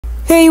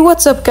Hey,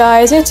 what's up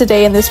guys, and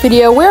today in this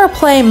video we're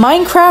playing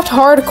Minecraft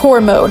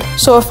Hardcore mode.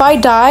 So if I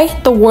die,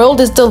 the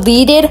world is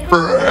deleted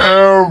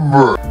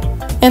forever.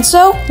 And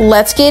so,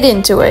 let's get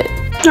into it.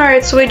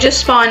 Alright, so we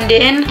just spawned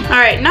in.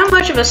 Alright, not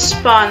much of a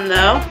spawn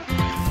though.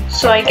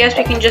 So I guess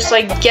we can just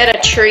like get a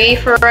tree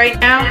for right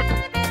now.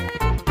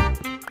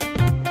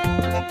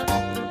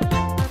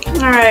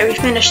 Alright, we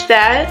finished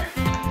that.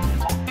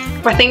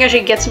 I think I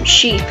should get some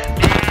sheep.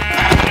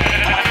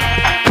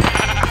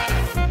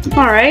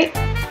 Alright.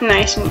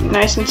 Nice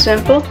and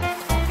simple.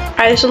 Alright,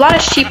 there's a lot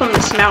of sheep on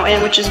this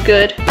mountain, which is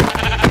good.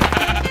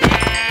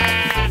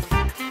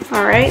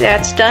 Alright,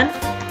 that's done.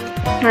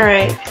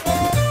 Alright.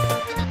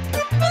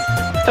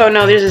 Oh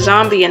no, there's a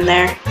zombie in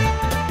there.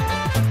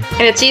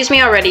 And it sees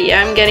me already.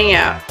 Yeah, I'm getting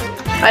out.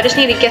 I just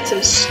need to get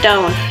some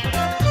stone.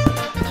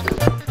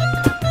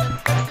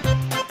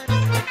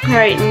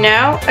 Alright,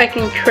 now I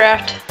can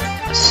craft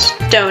a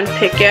stone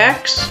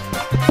pickaxe.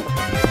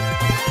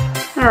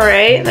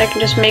 Alright, I can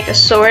just make a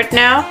sword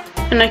now.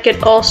 And I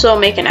could also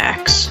make an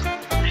axe.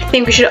 I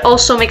think we should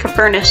also make a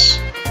furnace.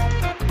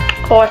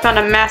 Oh, I found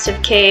a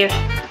massive cave.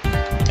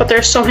 But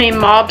there's so many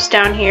mobs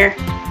down here.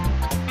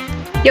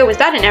 Yo, is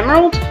that an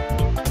emerald?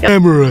 Yo,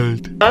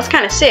 emerald. that's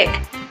kind of sick.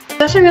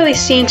 Doesn't really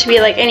seem to be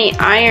like any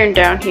iron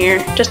down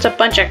here. Just a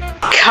bunch of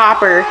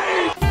copper.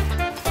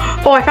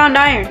 Oh, I found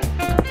iron.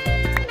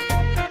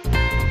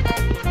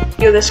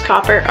 Yo, this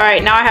copper.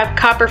 Alright, now I have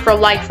copper for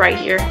life right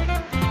here.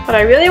 What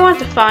I really want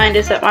to find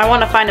is that I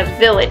want to find a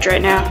village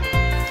right now.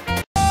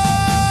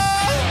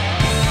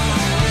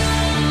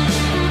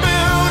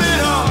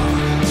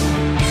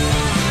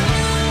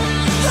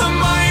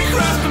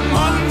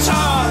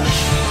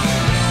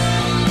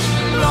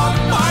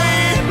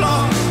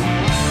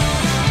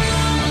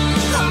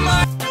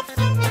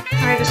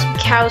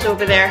 Cows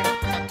over there,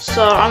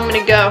 so I'm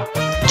gonna go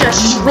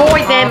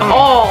destroy them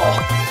all.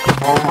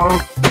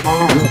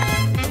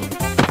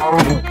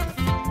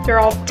 They're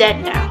all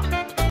dead now.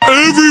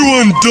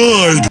 Everyone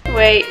died.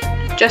 Wait,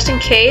 just in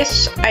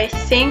case, I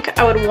think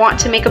I would want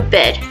to make a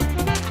bed.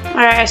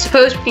 Alright, I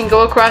suppose we can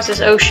go across this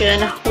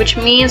ocean, which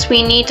means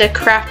we need to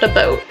craft a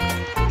boat.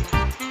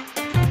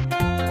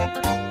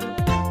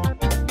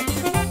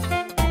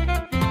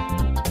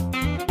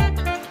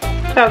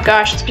 Oh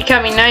gosh, it's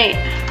becoming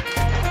night.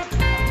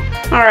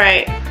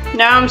 Alright,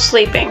 now I'm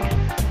sleeping.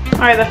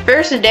 Alright, the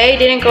first day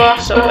didn't go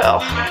off so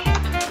well.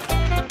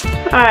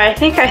 Alright, I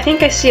think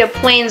I see a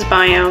plains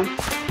biome.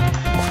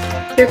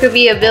 There could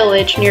be a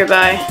village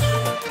nearby.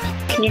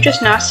 Can you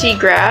just not see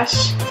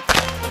grass?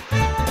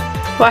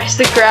 Why is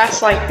the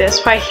grass like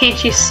this? Why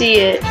can't you see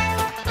it?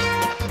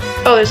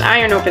 Oh, there's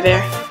iron over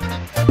there.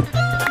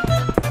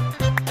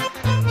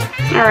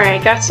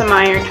 Alright, got some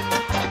iron.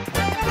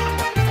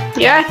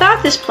 Yeah, I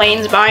thought this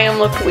plains biome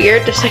looked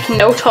weird. There's like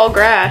no tall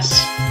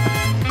grass.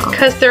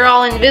 Because they're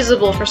all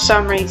invisible for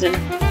some reason.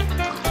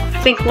 I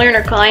think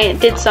Learner Client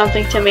did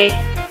something to me.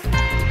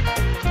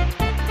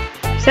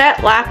 Is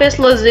that lapis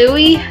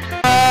lazuli?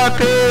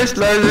 Lapis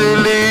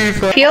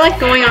lazuli. I feel like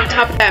going on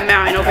top of that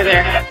mountain over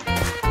there.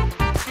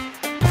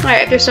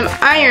 Alright, there's some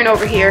iron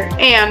over here,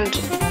 and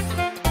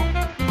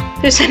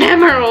there's an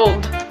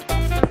emerald.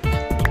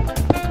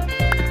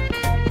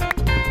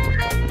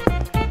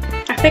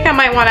 I think I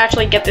might want to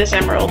actually get this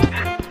emerald.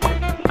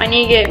 I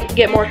need to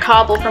get more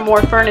cobble for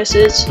more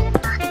furnaces.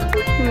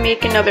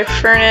 Make another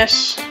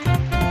furnace.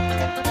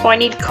 Oh, I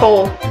need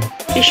coal.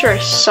 Pretty sure I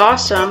saw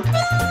some.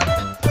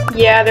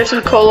 Yeah, there's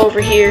some coal over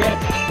here.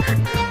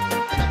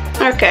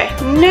 Okay,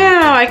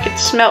 now I could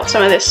smelt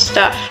some of this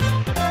stuff.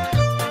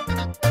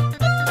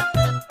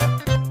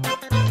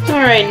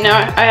 Alright,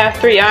 now I have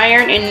 3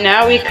 iron, and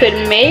now we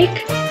could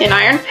make an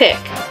iron pick.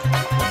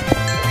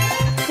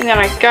 And then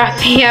I got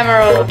the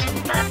emerald.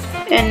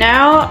 And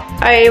now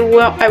I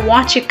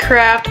want to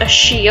craft a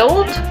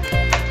shield.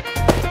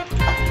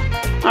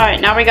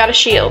 Alright, now we got a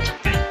shield.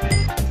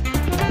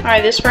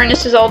 Alright, this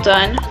furnace is all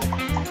done.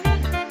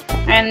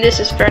 And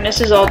this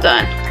furnace is all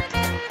done.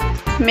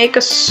 Make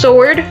a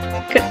sword.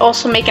 Could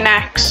also make an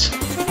axe.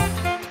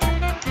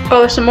 Oh,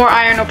 there's some more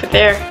iron over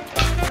there.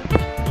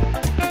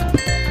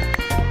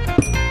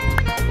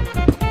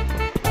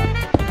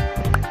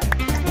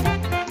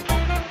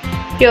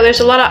 Yo, there's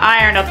a lot of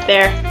iron up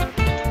there.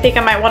 I think I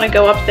might want to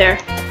go up there.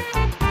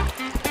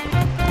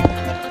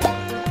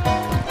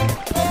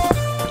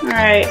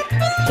 Alright.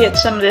 Get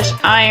some of this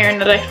iron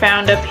that I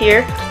found up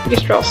here. I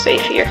guess we're all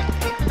safe here.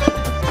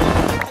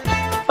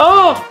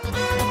 Oh!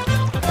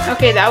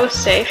 Okay, that was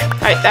safe.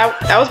 Alright,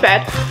 that was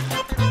bad.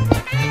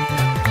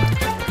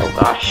 Oh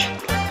gosh.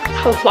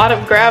 A lot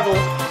of gravel.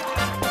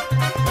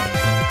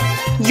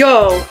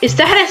 Yo! Is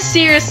that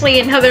seriously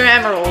another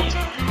emerald?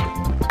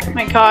 Oh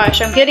my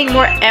gosh, I'm getting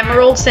more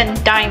emeralds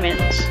than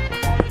diamonds.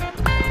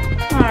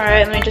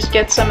 Alright, let me just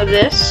get some of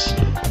this.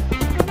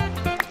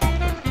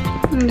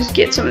 Let me just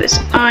get some of this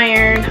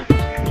iron.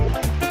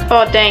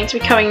 Oh dang, it's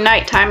becoming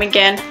nighttime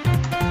again.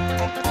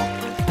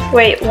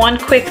 Wait, one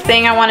quick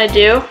thing I want to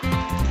do.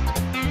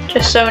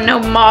 Just so no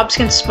mobs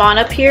can spawn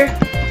up here.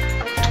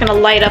 It's gonna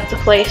light up the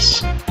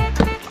place.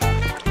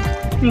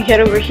 Let me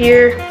head over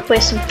here,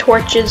 place some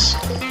torches.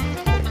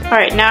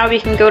 Alright, now we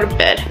can go to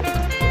bed.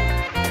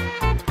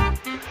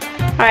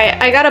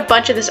 Alright, I got a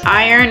bunch of this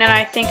iron and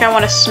I think I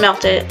want to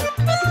smelt it.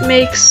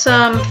 Make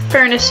some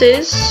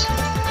furnaces.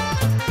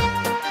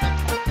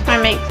 I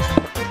make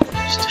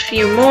just a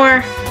few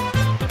more.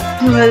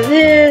 Some of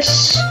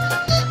this.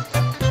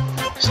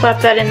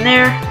 Slap that in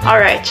there.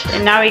 Alright,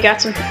 and now we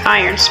got some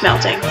iron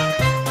smelting.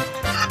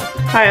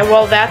 Alright,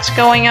 while that's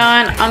going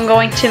on, I'm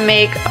going to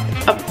make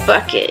a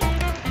bucket.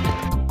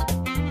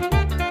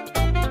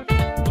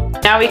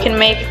 Now we can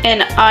make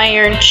an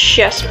iron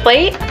chest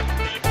plate.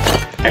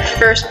 Our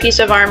first piece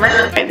of armor.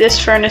 Alright, this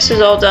furnace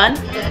is all done.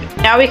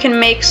 Now we can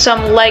make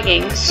some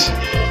leggings.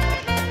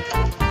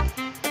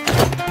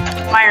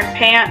 Iron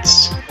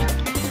pants.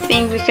 I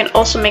think we can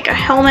also make a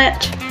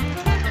helmet.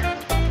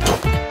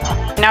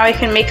 Now we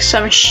can make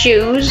some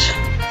shoes.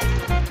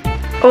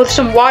 Oh, there's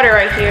some water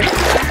right here.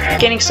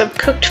 Getting some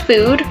cooked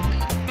food.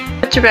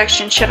 What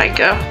direction should I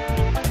go?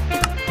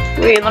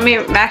 Wait, let me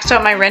max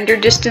out my render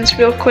distance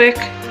real quick.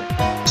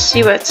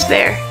 See what's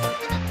there.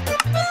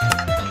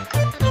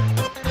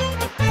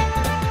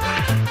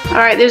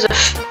 Alright, there's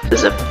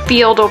a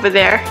field over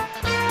there.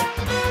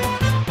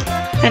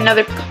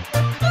 Another.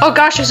 Oh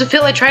gosh, there's a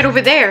village right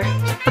over there.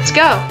 Let's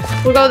go.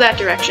 We'll go that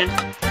direction.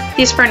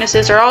 These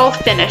furnaces are all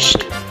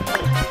finished.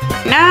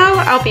 Now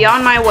I'll be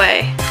on my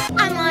way.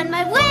 I'm on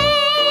my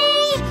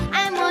way.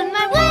 I'm on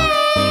my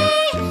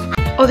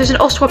way. Oh, there's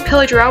also a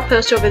pillager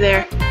outpost over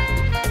there.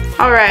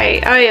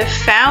 Alright, I have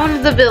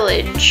found the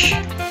village.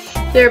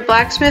 Is there a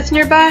blacksmith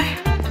nearby?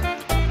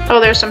 Oh,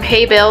 there's some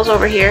hay bales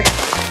over here.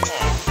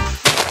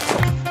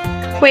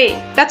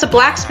 Wait, that's a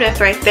blacksmith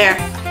right there.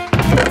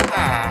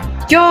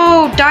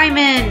 Yo,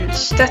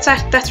 diamonds!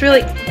 That's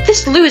really.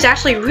 This loot is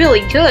actually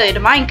really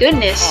good. My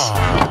goodness.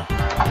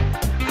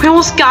 We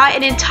almost got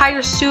an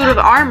entire suit of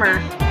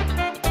armor.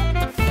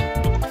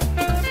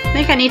 I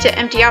think I need to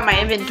empty out my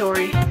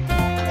inventory.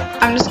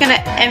 I'm just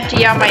gonna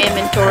empty out my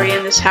inventory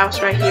in this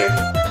house right here.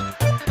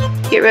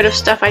 Get rid of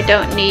stuff I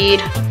don't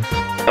need.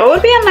 Oh, it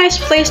would be a nice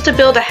place to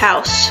build a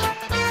house.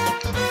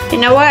 You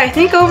know what? I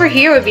think over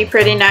here would be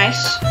pretty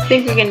nice. I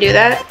think we can do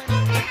that.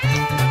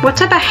 What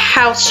type of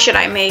house should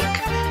I make?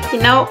 You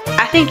know,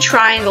 I think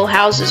triangle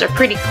houses are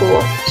pretty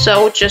cool.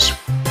 So just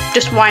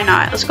why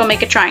not? Let's go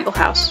make a triangle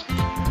house.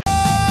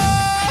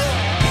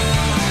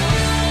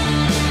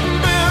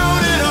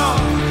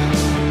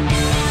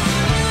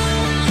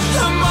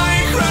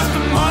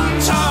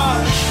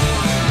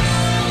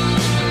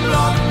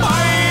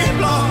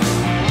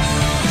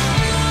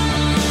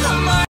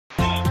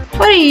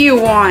 What do you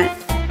want?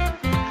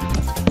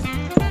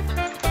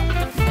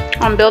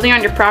 I'm building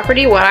on your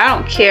property? Well, I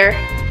don't care.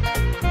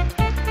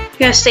 You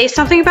gonna say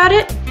something about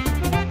it?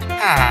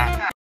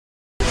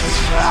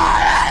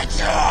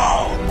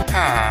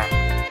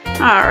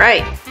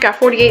 Alright, got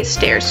 48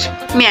 stairs.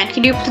 Man,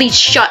 can you please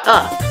shut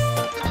up?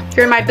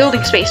 You're in my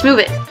building space, move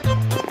it.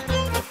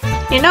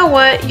 You know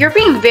what? You're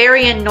being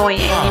very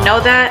annoying, you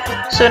know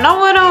that? So know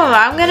what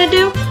I'm gonna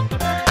do?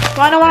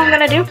 Wanna know what I'm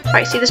gonna do?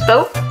 Alright, see this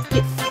boat?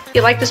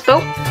 You like this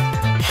boat?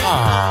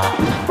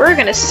 We're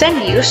gonna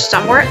send you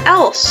somewhere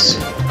else.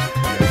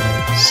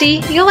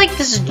 See, you like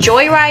this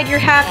joyride you're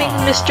having,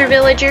 Mr.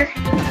 Villager?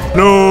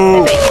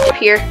 No! I bet you live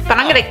here, but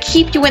I'm gonna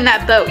keep you in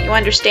that boat, you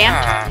understand?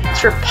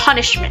 It's for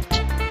punishment.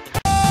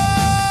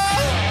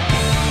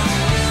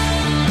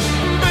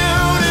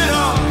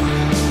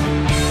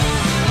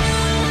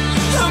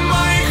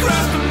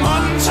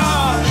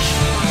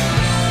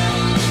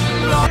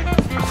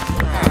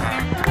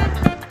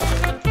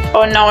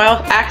 Oh no, I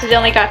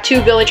accidentally got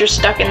 2 villagers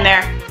stuck in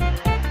there.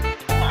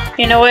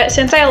 You know what?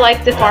 Since I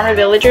like the farmer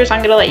villagers,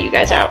 I'm gonna let you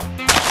guys out.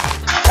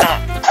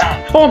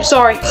 Oh, I'm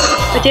sorry.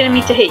 I didn't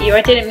mean to hit you.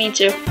 I didn't mean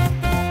to.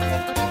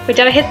 Wait,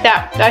 did I hit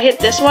that? Did I hit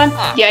this one?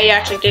 Yeah, you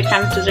actually did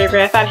kind of deserve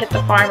it. I thought I hit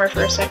the farmer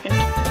for a second.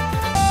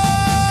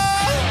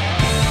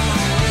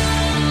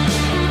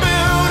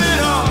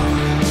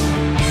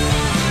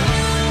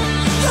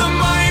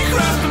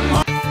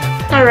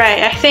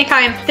 Alright, I think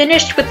I am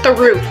finished with the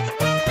roof.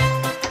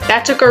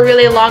 That took a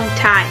really long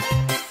time.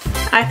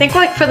 I think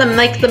like for the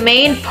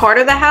main part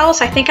of the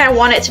house, I think I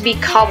want it to be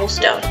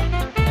cobblestone.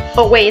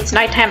 Oh wait, it's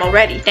nighttime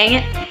already, dang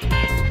it.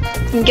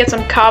 You can get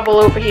some cobble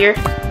over here.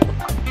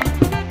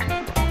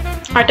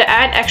 Alright, to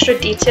add extra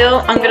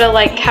detail, I'm gonna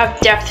like have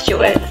depth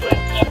to it.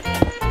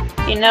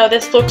 You know,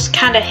 this looks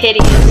kinda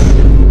hideous.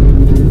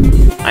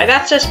 Alright,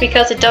 that's just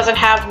because it doesn't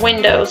have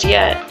windows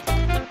yet,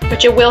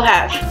 which it will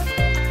have.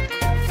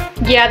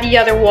 Yeah, the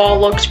other wall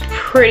looks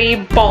pretty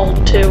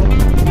bald too.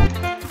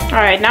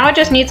 Alright, now it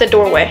just needs a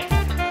doorway.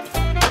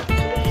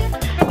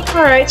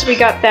 Alright, so we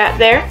got that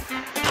there.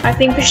 I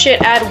think we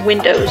should add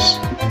windows.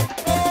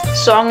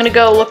 So I'm gonna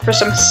go look for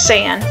some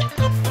sand.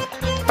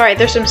 Alright,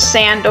 there's some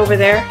sand over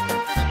there.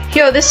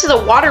 Yo, this is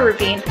a water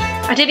ravine.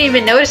 I didn't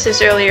even notice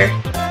this earlier.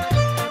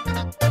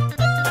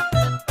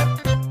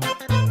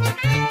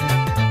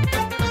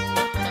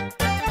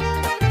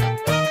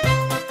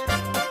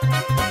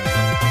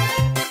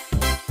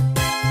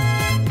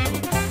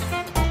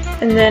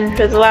 And then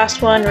for the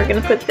last one, we're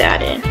gonna put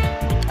that in.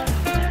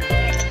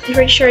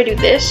 pretty sure I do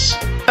this.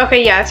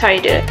 Okay, yeah, that's how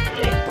you do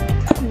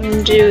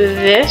it. Do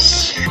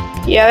this.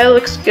 Yeah, that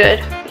looks good.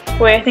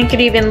 Wait, I think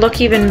it'd even look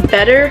even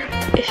better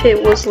if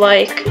it was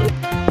like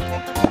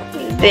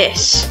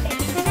this.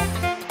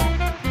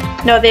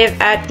 No,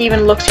 that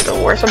even looks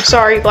even worse. I'm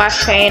sorry,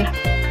 Glass Pane.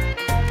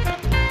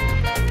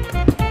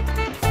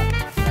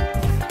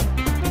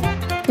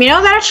 You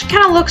know, that actually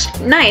kind of looks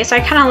nice. I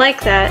kind of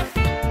like that.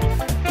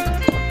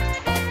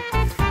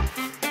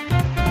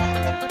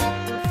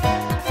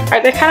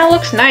 Alright, that kind of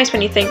looks nice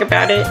when you think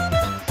about it.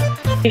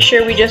 Be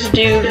sure we just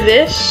do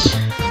this.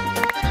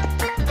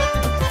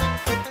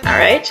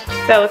 Alright,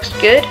 that looks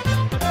good.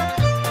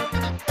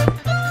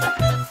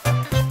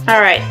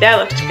 Alright, that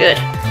looks good.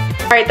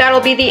 Alright,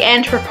 that'll be the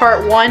end for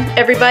part 1.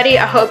 Everybody,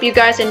 I hope you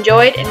guys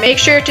enjoyed, and make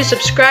sure to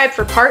subscribe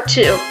for part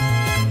 2.